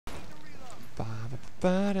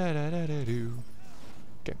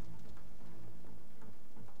Okay.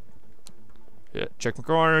 Yeah, check my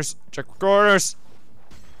corners. Check my corners.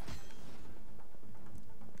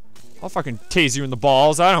 I'll fucking tase you in the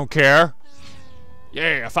balls. I don't care.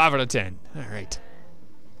 Yeah, 5 out of 10. Alright.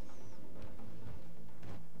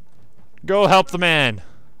 Go help the man.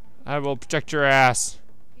 I will protect your ass.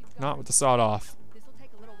 Not with the sawed off.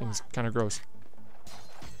 Things kind of gross.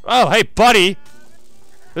 Oh, hey, buddy!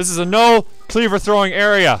 This is a no cleaver throwing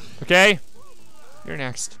area, okay? You're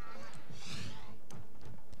next.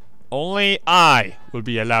 Only I will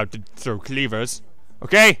be allowed to throw cleavers,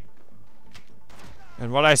 okay?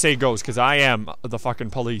 And what I say goes, because I am the fucking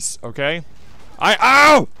police, okay?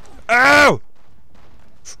 Ow! Ow!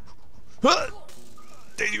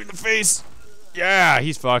 Hit you in the face. Yeah,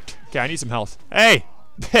 he's fucked. Okay, I need some health. Hey,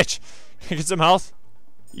 bitch, can I get some health?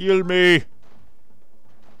 Heal me.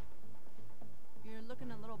 You're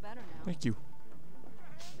looking a little better now. Thank you.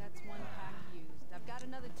 That's one pack used. I've got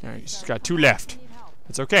another two. Alright, she's got 2 left.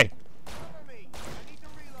 It's okay.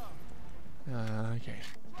 Okay.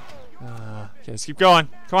 Okay, let's keep going.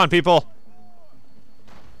 Come on, people.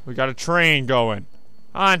 We got a train going.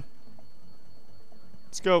 On.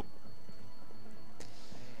 Let's go.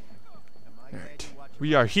 Alright.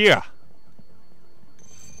 We are here.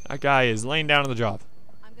 That guy is laying down on the job.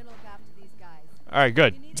 I'm gonna look after these guys. Alright,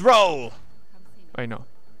 good. Let's roll! Wait, no.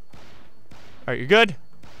 Alright, you good?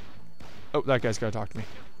 Oh, that guy's gotta talk to me.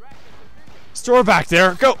 Store back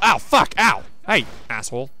there! Go! Ow! Fuck! Ow! Hey,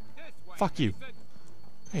 asshole. Fuck you.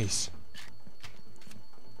 Nice.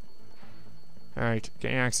 Alright,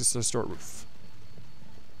 getting access to the store roof.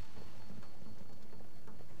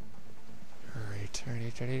 Alright,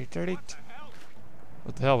 alright.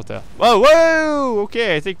 What the hell with that? Whoa, whoa!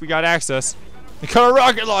 Okay, I think we got access. We got a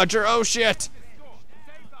rocket launcher! Oh shit!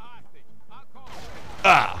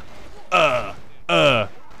 Ah! Ah,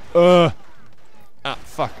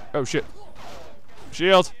 fuck. Oh shit.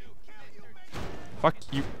 Shield! Fuck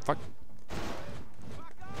you. Fuck.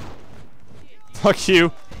 Fuck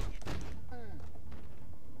you.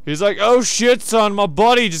 He's like, oh shit, son, my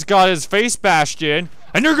buddy just got his face bashed in,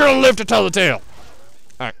 and you're gonna live to tell the tale.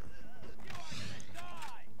 Alright.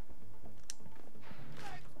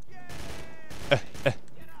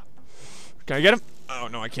 Can I get him? Oh,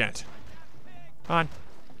 no, I can't. Come on.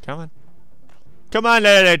 Come on. Come on,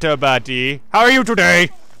 little buddy. How are you today?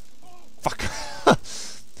 Fuck.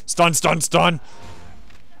 Stun, stun, stun.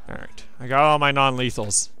 Alright. I got all my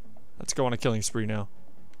non-lethals. Let's go on a killing spree now.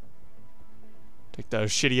 Take that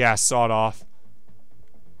shitty ass sawed off.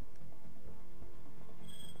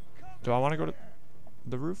 Do I want to go to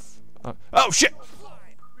the roof? Oh shit!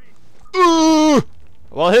 Ooh!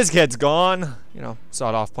 Well, his head's gone. You know,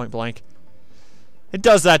 sawed off point blank. It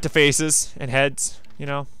does that to faces and heads, you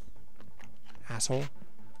know. Asshole.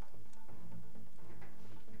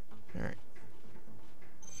 Alright.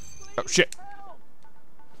 Oh shit.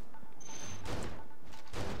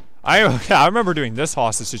 I remember doing this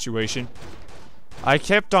hostage situation. I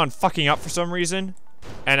kept on fucking up for some reason,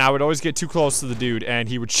 and I would always get too close to the dude, and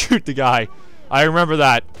he would shoot the guy. I remember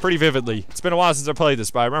that pretty vividly. It's been a while since I played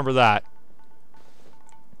this, but I remember that.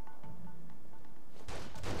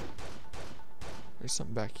 There's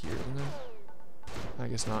something back here, isn't there? I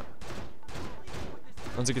guess not.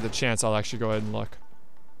 Once I get the chance, I'll actually go ahead and look.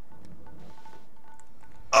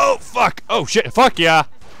 Oh, fuck! Oh, shit! Fuck yeah!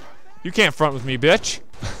 You can't front with me, bitch!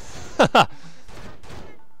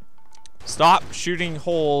 Stop shooting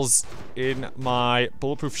holes in my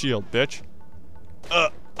bulletproof shield, bitch.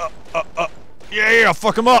 Yeah,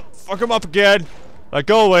 fuck him up! Fuck him up again! Like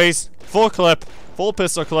always, full clip, full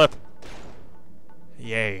pistol clip.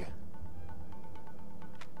 Yay.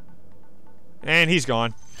 And he's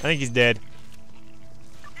gone. I think he's dead.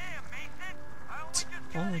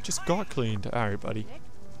 Oh, he just got cleaned. Alright, buddy.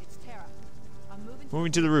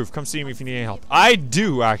 Moving to the roof. Come see me if you need any help. I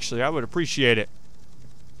do, actually. I would appreciate it.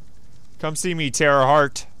 Come see me, Terror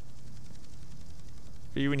Heart.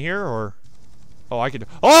 Are you in here, or? Oh, I could.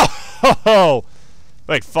 Oh!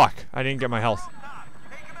 Wait, fuck. I didn't get my health.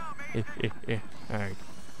 Alright.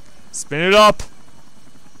 Spin it up.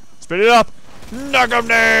 Spin it up. Knock him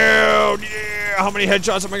down! Yeah! How many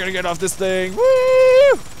headshots am I gonna get off this thing?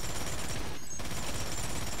 Woo!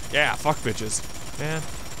 Yeah, fuck bitches. Man.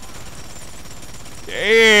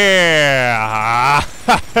 Yeah!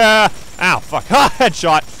 Ow, fuck. Ha!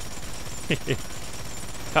 Headshot!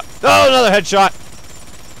 Oh, another headshot!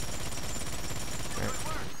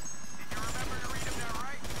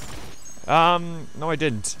 No I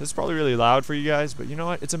didn't. This is probably really loud for you guys, but you know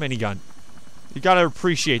what? It's a minigun. You gotta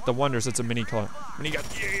appreciate the wonders it's a minigun.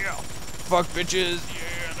 Yeah! Fuck bitches!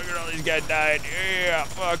 Yeah! Look at all these guys dying. Yeah,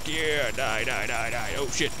 fuck yeah. Die, die, die, die. Oh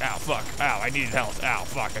shit. Ow, fuck. Ow, I needed health. Ow,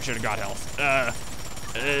 fuck. I should have got health.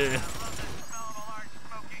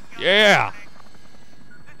 Yeah.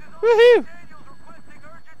 Woohoo.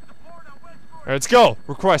 Alright, let's go.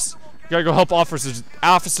 Request. We gotta go help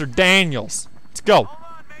Officer Daniels. Let's go.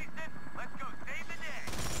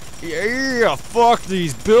 Yeah, fuck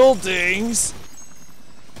these buildings.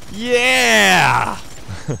 Yeah.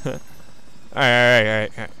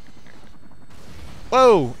 Alright.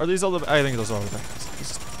 Whoa, are these all the? I think those are all the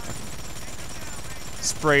best.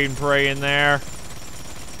 Spray and pray in there.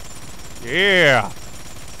 Yeah.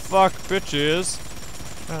 Fuck bitches.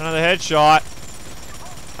 Another headshot.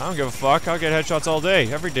 I don't give a fuck. I'll get headshots all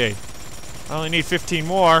day, every day. I only need 15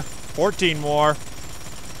 more, 14 more.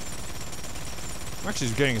 I'm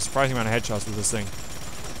actually getting a surprising amount of headshots with this thing.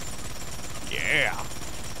 Yeah.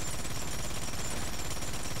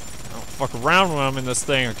 I don't fuck around when I'm in this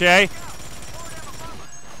thing, okay?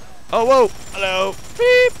 Oh, whoa. Hello.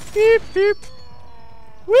 Beep, beep, beep.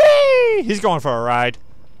 Whee! He's going for a ride.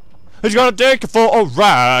 He's gonna take you for a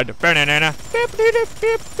ride. Banana. Beep, beep,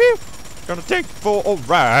 beep, beep. Gonna take you for a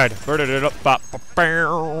ride.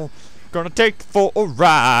 Gonna take you for a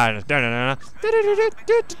ride.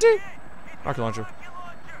 Rocket launcher.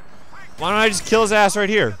 Why don't I just kill his ass right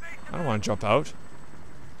here? I don't want to jump out.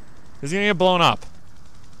 He's gonna get blown up.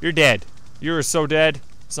 You're dead. You're so dead.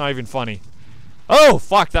 It's not even funny. Oh,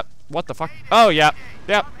 fuck that. What the fuck? Oh, yeah.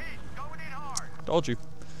 Yep. Told you.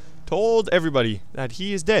 Told everybody that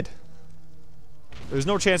he is dead. There's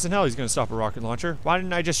no chance in hell he's gonna stop a rocket launcher. Why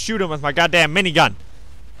didn't I just shoot him with my goddamn minigun?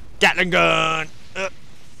 Gatling gun!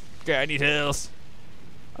 Okay, I need health.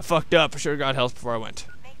 I fucked up. I should've got health before I went.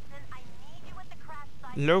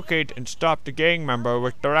 Locate and stop the gang member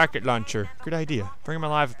with the rocket launcher. Good idea. Bring him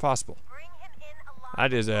alive if possible.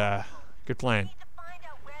 That is a good plan.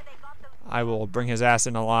 I will bring his ass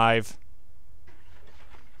in alive.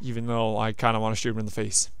 Even though I kind of want to shoot him in the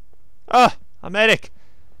face. Ah! A medic!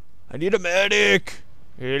 I need a medic!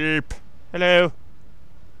 Help! Hello!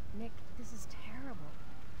 Nick, this is terrible.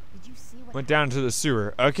 Did you see what went down to the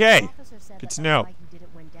sewer. Okay! Good to know.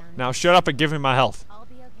 Now shut up and give me my health. I'll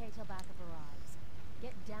be okay till backup arrives.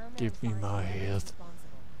 Get down there. Give me my health.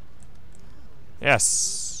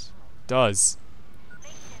 Yes. Does.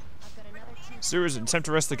 Sewers attempt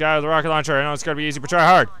to arrest the guy with the rocket launcher. I know it's gotta be easy, but try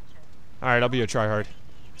hard. Alright, I'll be a try hard.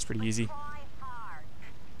 It's pretty easy.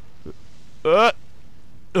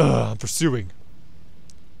 I'm pursuing.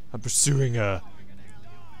 I'm pursuing a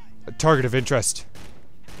target of interest.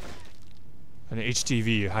 An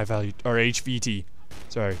HTV, high value, or HVT.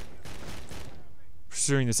 Sorry.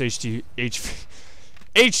 Pursuing this HTV. It's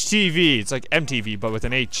like MTV, but with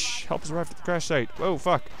an H. Help us arrive at the crash site. Whoa,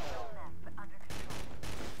 fuck.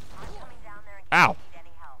 Ow.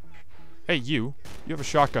 Hey, you. You have a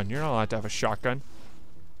shotgun. You're not allowed to have a shotgun.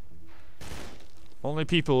 Only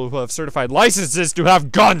people who have certified licenses to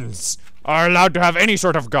have guns are allowed to have any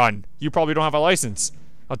sort of gun. You probably don't have a license.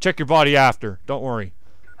 I'll check your body after. Don't worry.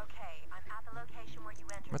 Okay, I'm at the location where you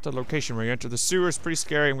entered. I'm at the location where you enter the sewer. It's pretty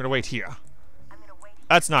scary. I'm gonna wait here.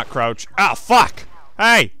 That's not crouch. Ah, fuck!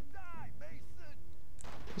 Hey!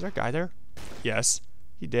 Is there a guy there? Yes.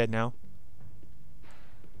 He dead now.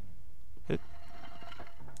 Hit.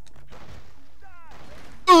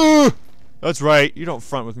 That's right. You don't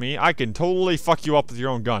front with me. I can totally fuck you up with your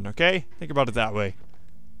own gun, okay? Think about it that way.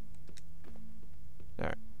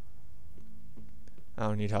 Alright. I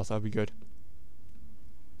don't need health. That'll be good.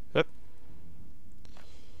 Yep.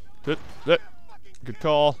 Good. Yep. Good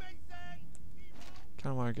call.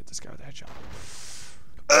 Kinda wanna get this guy with a headshot.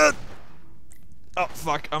 Oh,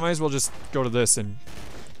 fuck. I might as well just go to this and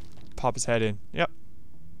pop his head in. Yep.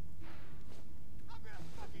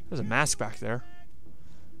 There's a mask back there.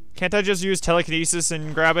 Can't I just use telekinesis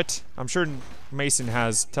and grab it? I'm sure Mason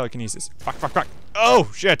has telekinesis. Fuck, fuck, fuck.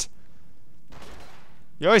 Oh, shit.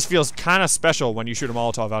 He always feels kind of special when you shoot a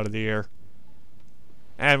Molotov out of the air.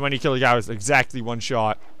 And when you kill a guy with exactly one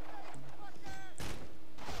shot.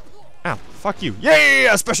 Ow, fuck you.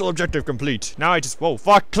 Yeah, special objective complete. Now I just, whoa,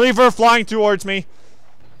 fuck, cleaver flying towards me.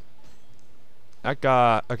 That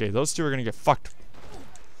guy, okay, those two are gonna get fucked.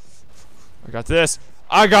 I got this.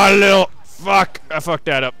 I got a little, fuck, I fucked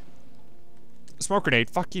that up. Smoke grenade,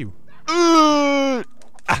 fuck you. Ah,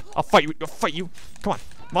 I'll fight you, Come on,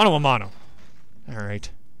 mano a mano. Alright.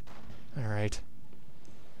 Alright.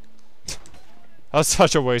 That was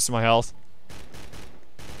such a waste of my health.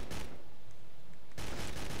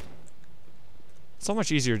 It's so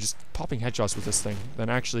much easier just popping headshots with this thing than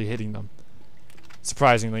actually hitting them.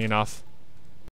 Surprisingly enough.